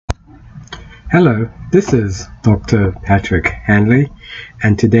Hello, this is Dr. Patrick Hanley,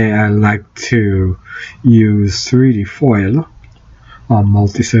 and today I'd like to use 3D foil on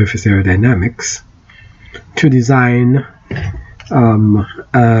multi-surface aerodynamics to design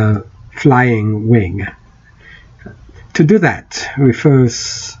a flying wing. To do that, we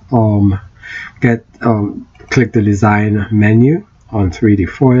first click the design menu on 3D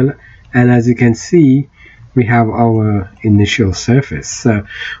foil, and as you can see, we have our initial surface. So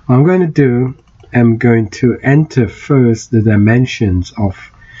what I'm going to do, I'm going to enter first the dimensions of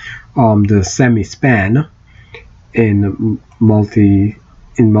the semi-span in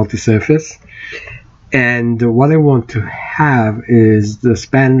multi-surface, and what I want to have is the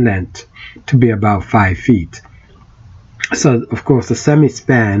span length to be about 5 feet. So of course the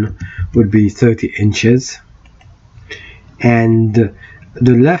semi-span would be 30 inches, and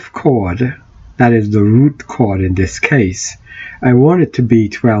the left chord, that is the root chord in this case, I want it to be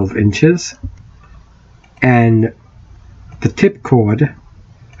 12 inches, and the tip chord,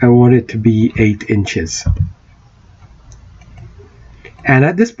 I want it to be 8 inches. And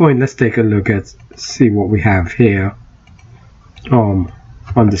at this point, let's take a look at see what we have here on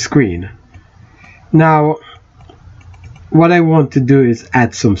the screen. Now what I want to do is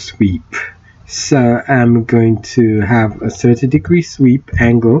add some sweep. So I'm going to have a 30-degree sweep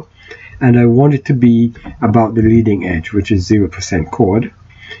angle, and I want it to be about the leading edge, which is 0% chord.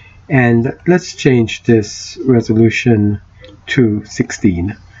 And let's change this resolution to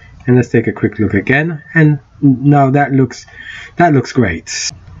 16. And let's take a quick look again, and now that looks great.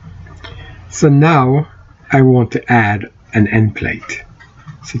 So now I want to add an end plate.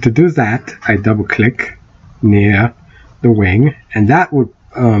 So to do that, I double click near the wing, and that would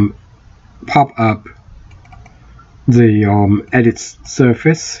pop up the edit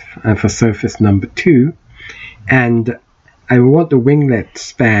surface for surface number 2, and I want the winglet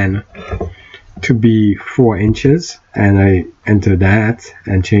span to be 4 inches, and I enter that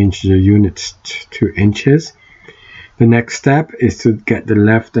and change the units to inches. The next step is to get the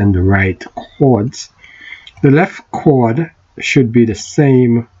left and the right chords. The left chord should be the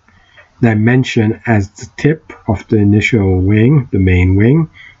same dimension as the tip of the initial wing, the main wing.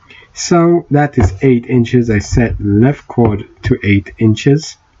 So that is 8 inches. I set the left chord to 8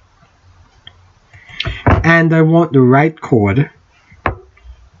 inches. And I want the right chord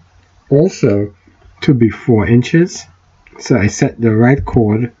also to be 4 inches. So I set the right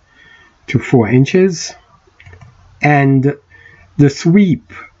chord to 4 inches. And the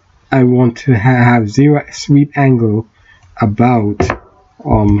sweep, I want to have 0 sweep angle about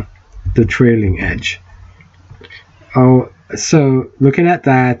the trailing edge. So looking at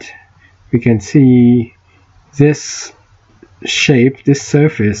that, we can see this shape, this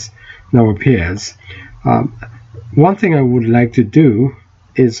surface now appears. One thing I would like to do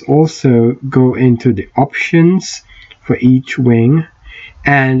is also go into the options for each wing,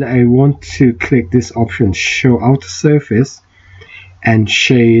 and I want to click this option, show outer surface, and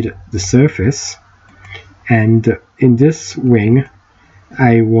shade the surface. And in this wing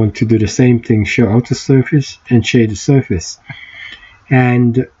I want to do the same thing, show outer surface and shade the surface.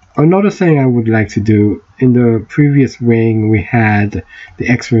 And another thing I would like to do, in the previous wing we had the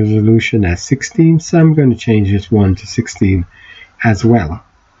X resolution at 16, so I'm going to change this one to 16 as well.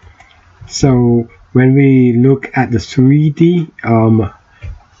 So when we look at the 3D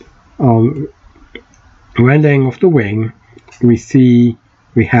rendering of the wing, we see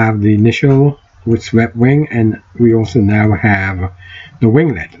we have the initial with swept wing, and we also now have the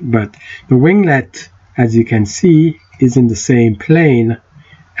winglet. But the winglet, as you can see, is in the same plane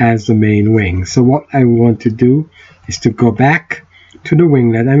as the main wing. So what I want to do is to go back to the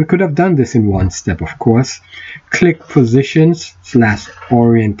winglet, and we could have done this in one step, of course. Click positions /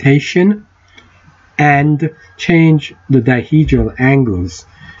 orientation and change the dihedral angles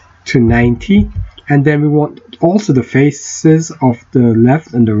to 90, and then we want also the faces of the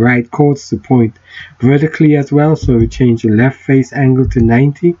left and the right chords to point vertically as well. So we change the left face angle to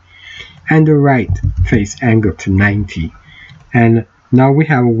 90 and the right face angle to 90, and now we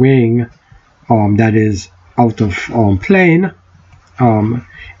have a wing that is out of plane.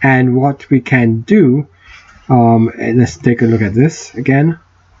 And what we can do, let's take a look at this again.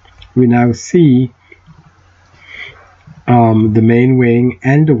 We now see the main wing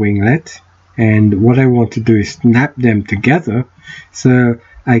and the winglet, and what I want to do is snap them together. So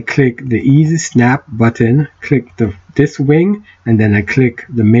I click the easy snap button, click this wing, and then I click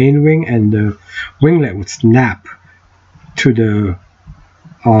the main wing, and the winglet would snap to the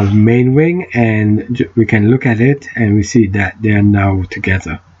main wing, and we can look at it and we see that they are now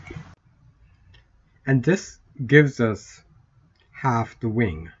together. And this gives us half the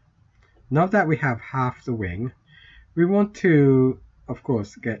wing. Now that we have half the wing, we want to, of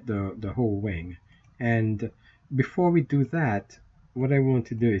course, get the whole wing. And before we do that, what I want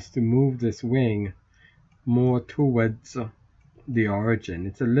to do is to move this wing more towards the origin.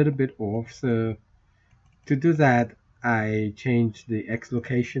 It's a little bit off, so to do that, I change the X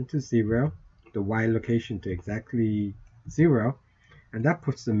location to 0, the Y location to exactly 0, and that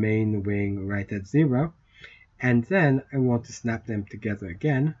puts the main wing right at 0. And then I want to snap them together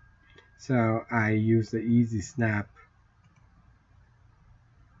again, so I use the Easy Snap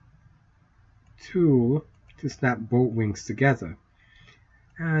tool to snap both wings together.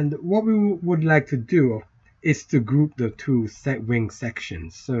 And what we would like to do is to group the two wing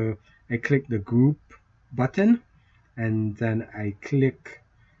sections. So I click the Group button, and then I click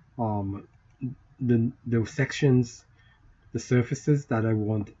the sections, the surfaces that I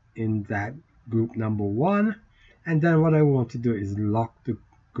want in that group number 1. And then what I want to do is lock the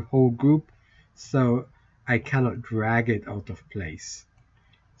whole group so I cannot drag it out of place.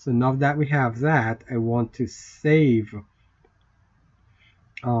 So now that we have that, I want to save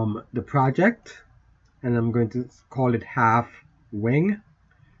the project, and I'm going to call it half wing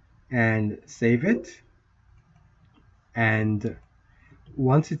and save it. And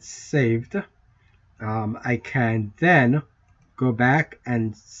once it's saved, I can then go back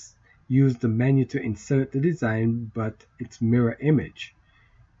and use the menu to insert the design, but it's mirror image,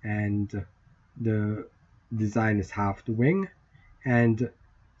 and the design is half the wing. And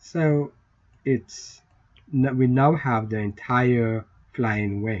so we now have the entire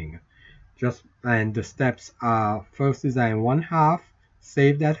flying wing. And the steps are: first design one half,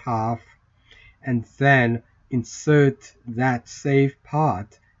 save that half, and then insert that saved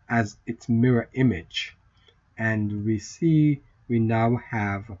part as its mirror image. And we see we now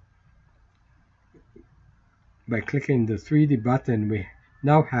have, by clicking the 3D button, we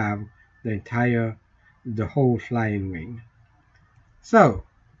now have the whole flying wing. So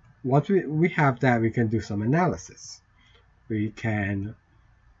once we have that, we can do some analysis. We can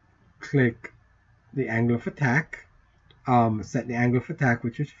click the angle of attack, set the angle of attack,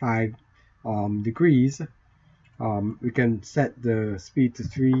 which is 5 degrees. We can set the speed to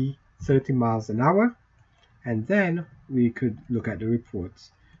 30 miles an hour, and then we could look at the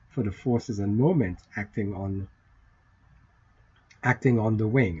reports for the forces and moments acting on the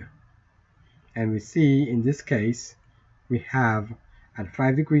wing. And we see in this case we have, at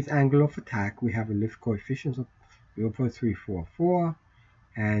 5 degrees angle of attack, we have a lift coefficient of 0.344,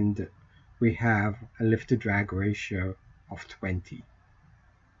 and we have a lift to drag ratio of 20.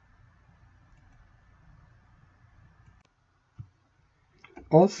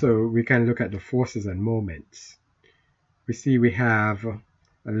 Also, we can look at the forces and moments. We see we have a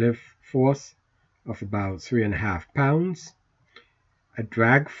lift force of about 3.5 pounds, a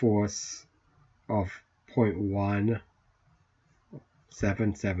drag force of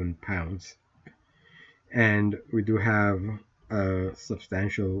 0.177 pounds, and we do have a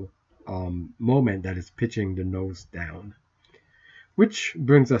substantial moment that is pitching the nose down. Which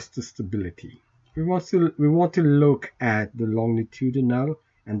brings us to stability. We want to look at the longitudinal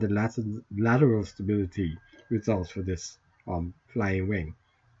and the lateral stability results for this flying wing.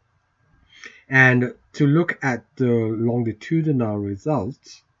 And to look at the longitudinal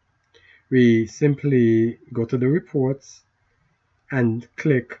results, we simply go to the reports and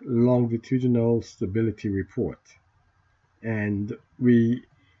click longitudinal stability report. And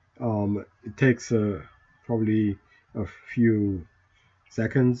it takes probably a few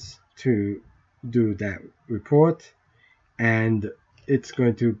seconds to do that report, and it's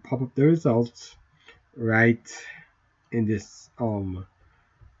going to pop up the results right in this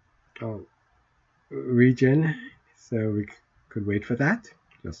region. So we could wait for that,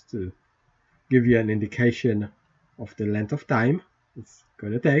 just to give you an indication of the length of time it's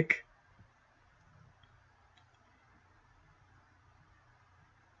going to take.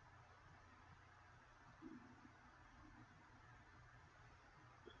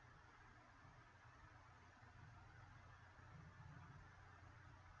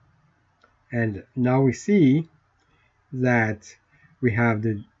 And now we see that we have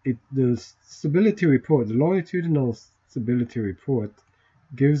the stability report. The longitudinal stability report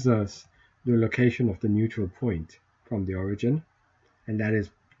gives us the location of the neutral point from the origin, and that is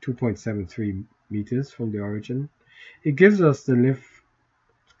 2.73 meters from the origin. It gives us the lift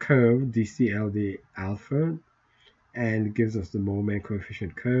curve dCLD alpha, and gives us the moment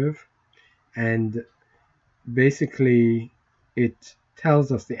coefficient curve, and basically it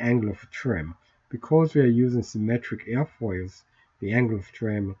tells us the angle of trim. Because we are using symmetric airfoils, the angle of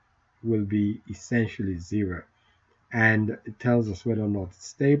trim will be essentially 0, and it tells us whether or not it's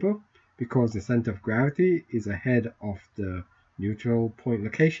stable, because the center of gravity is ahead of the neutral point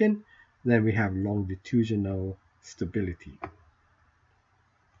location, then we have longitudinal stability.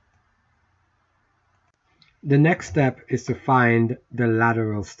 The next step is to find the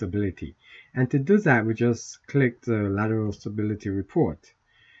lateral stability. And to do that, we just click the lateral stability report.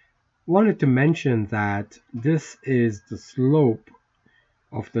 Wanted to mention that this is the slope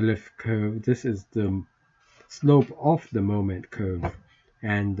of the lift curve. This is the slope of the moment curve.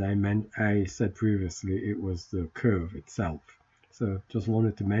 And I said previously it was the curve itself. So just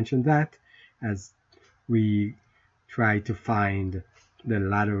wanted to mention that as we try to find the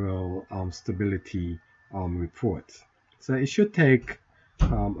lateral stability report. So it should take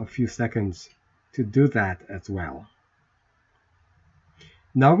a few seconds to do that as well.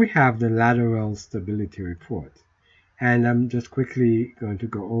 Now we have the lateral stability report, and I'm just quickly going to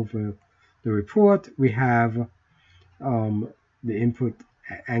go over the report. We have the input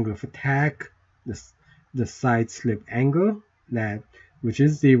angle of attack, the side slip angle, which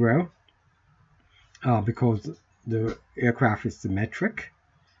is 0 because the aircraft is symmetric.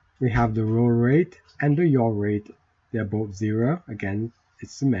 We have the roll rate and the yaw rate. They're both 0. Again,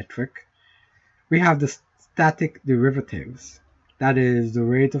 it's symmetric. We have the static derivatives. That is the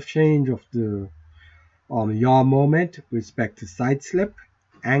rate of change of the yaw moment with respect to side slip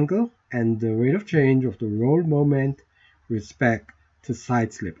angle and the rate of change of the roll moment with respect to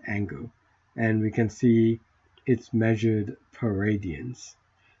side slip angle. And we can see it's measured per radians.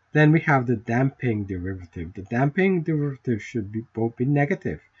 Then we have the damping derivative. The damping derivative should both be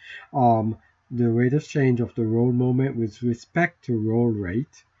negative. The rate of change of the roll moment with respect to roll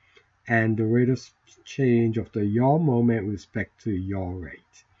rate and the rate of change of the yaw moment with respect to yaw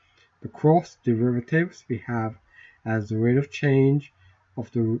rate. The cross derivatives we have as the rate of change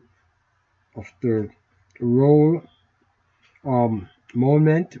of the roll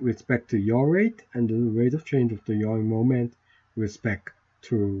moment with respect to yaw rate and the rate of change of the yaw moment with respect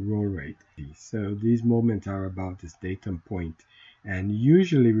to roll rate. So these moments are about this datum point, and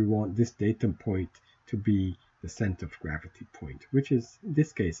usually we want this datum point to be the center of gravity point, which is in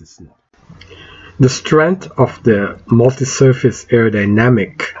this case it's not. The strength of the multi-surface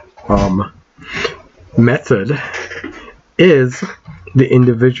aerodynamic method is the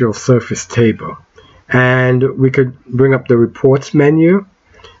individual surface table, and we could bring up the reports menu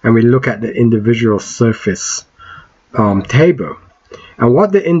and we look at the individual surface table. And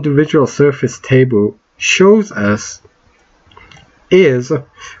what the individual surface table shows us is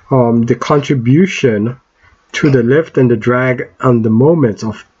the contribution to the lift and the drag and the moments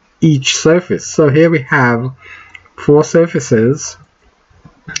of each surface. So here we have 4 surfaces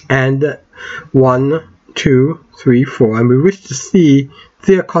and 1, 2, 3, 4, and we wish to see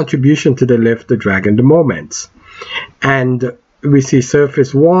their contribution to the lift, the drag, and the moments. And we see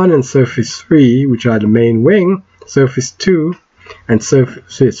surface 1 and surface 3, which are the main wing, surface 2 and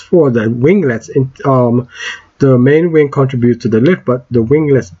surface 4, the winglets. The main wing contributes to the lift, but the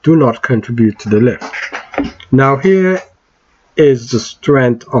winglets do not contribute to the lift. Now here is the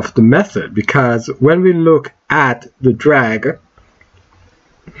strength of the method, because when we look at the drag,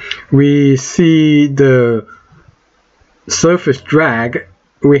 we see the surface drag.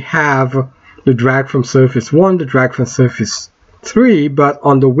 We have the drag from surface 1, the drag from surface 3, but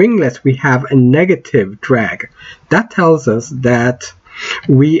on the winglets we have a negative drag. That tells us that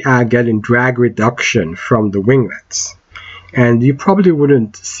we are getting drag reduction from the winglets, and you probably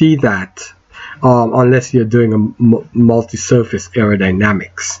wouldn't see that unless you're doing a multi-surface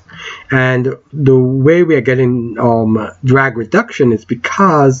aerodynamics. And the way we are getting drag reduction is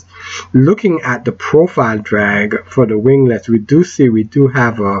because looking at the profile drag for the winglets, we do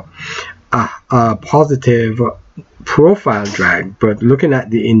have a positive profile drag, but looking at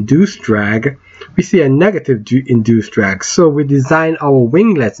the induced drag, we see a negative induced drag. So we design our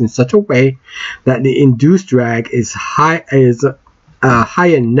winglets in such a way that the induced drag is a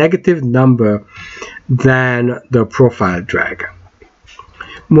higher negative number than the profile drag.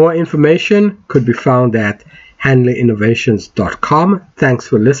 More information could be found at hanleyinnovations.com. Thanks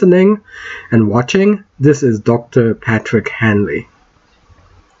for listening and watching. This is Dr. Patrick Hanley.